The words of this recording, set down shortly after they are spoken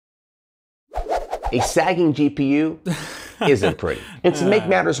A sagging GPU isn't pretty. And to make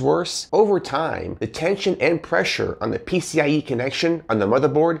matters worse, over time, the tension and pressure on the PCIe connection on the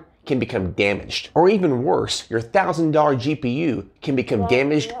motherboard can become damaged. Or even worse, your $1,000 GPU can become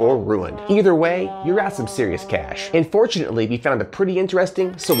damaged or ruined. Either way, you're out some serious cash. And fortunately, we found a pretty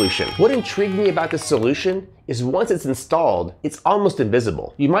interesting solution. What intrigued me about this solution is once it's installed, it's almost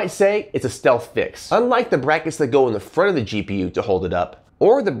invisible. You might say it's a stealth fix. Unlike the brackets that go in the front of the GPU to hold it up,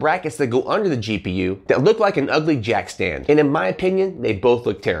 or the brackets that go under the GPU that look like an ugly jack stand. And in my opinion, they both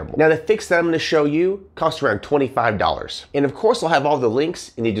look terrible. Now the fix that I'm gonna show you costs around $25. And of course I'll have all the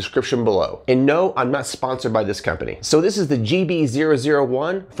links in the description below. And no, I'm not sponsored by this company. So this is the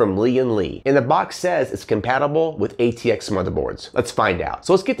GB001 from Lian Li. And the box says it's compatible with ATX motherboards. Let's find out.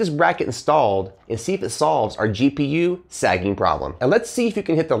 So let's get this bracket installed and see if it solves our GPU sagging problem. And let's see if you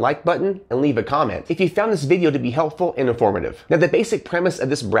can hit the like button and leave a comment if you found this video to be helpful and informative. Now the basic premise of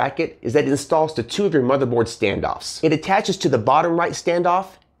this bracket is that it installs to two of your motherboard standoffs. It attaches to the bottom right standoff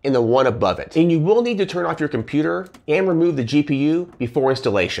and the one above it. And you will need to turn off your computer and remove the GPU before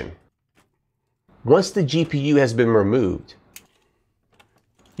installation. Once the GPU has been removed,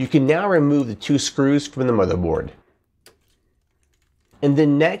 you can now remove the two screws from the motherboard. And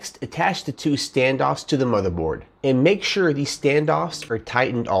then next, attach the two standoffs to the motherboard. And make sure these standoffs are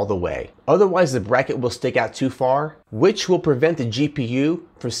tightened all the way. Otherwise the bracket will stick out too far, which will prevent the GPU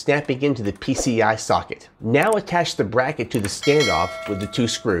from snapping into the PCI socket. Now attach the bracket to the standoff with the two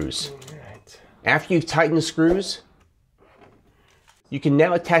screws. After you've tightened the screws, you can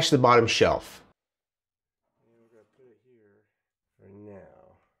now attach the bottom shelf.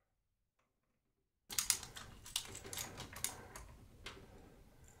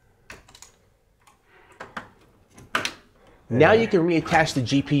 Now you can reattach the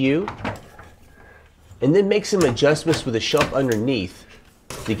GPU and then make some adjustments with the shelf underneath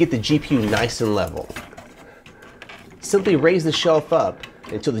to get the GPU nice and level. Simply raise the shelf up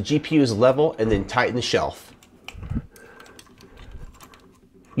until the GPU is level and then tighten the shelf.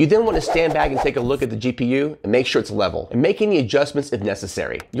 You then want to stand back and take a look at the GPU and make sure it's level and make any adjustments if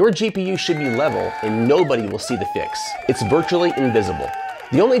necessary. Your GPU should be level and nobody will see the fix. It's virtually invisible.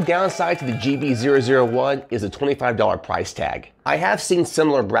 The only downside to the GB001 is the $25 price tag. I have seen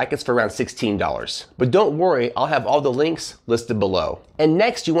similar brackets for around $16, but don't worry, I'll have all the links listed below. And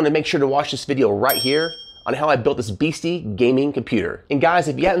next, you want to make sure to watch this video right here on how I built this beastie gaming computer. And guys,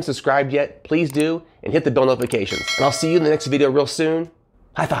 if you haven't subscribed yet, please do and hit the bell notifications. And I'll see you in the next video real soon.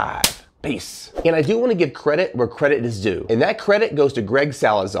 High five. Peace. And I do want to give credit where credit is due. And that credit goes to Greg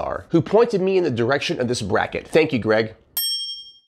Salazar, who pointed me in the direction of this bracket. Thank you, Greg.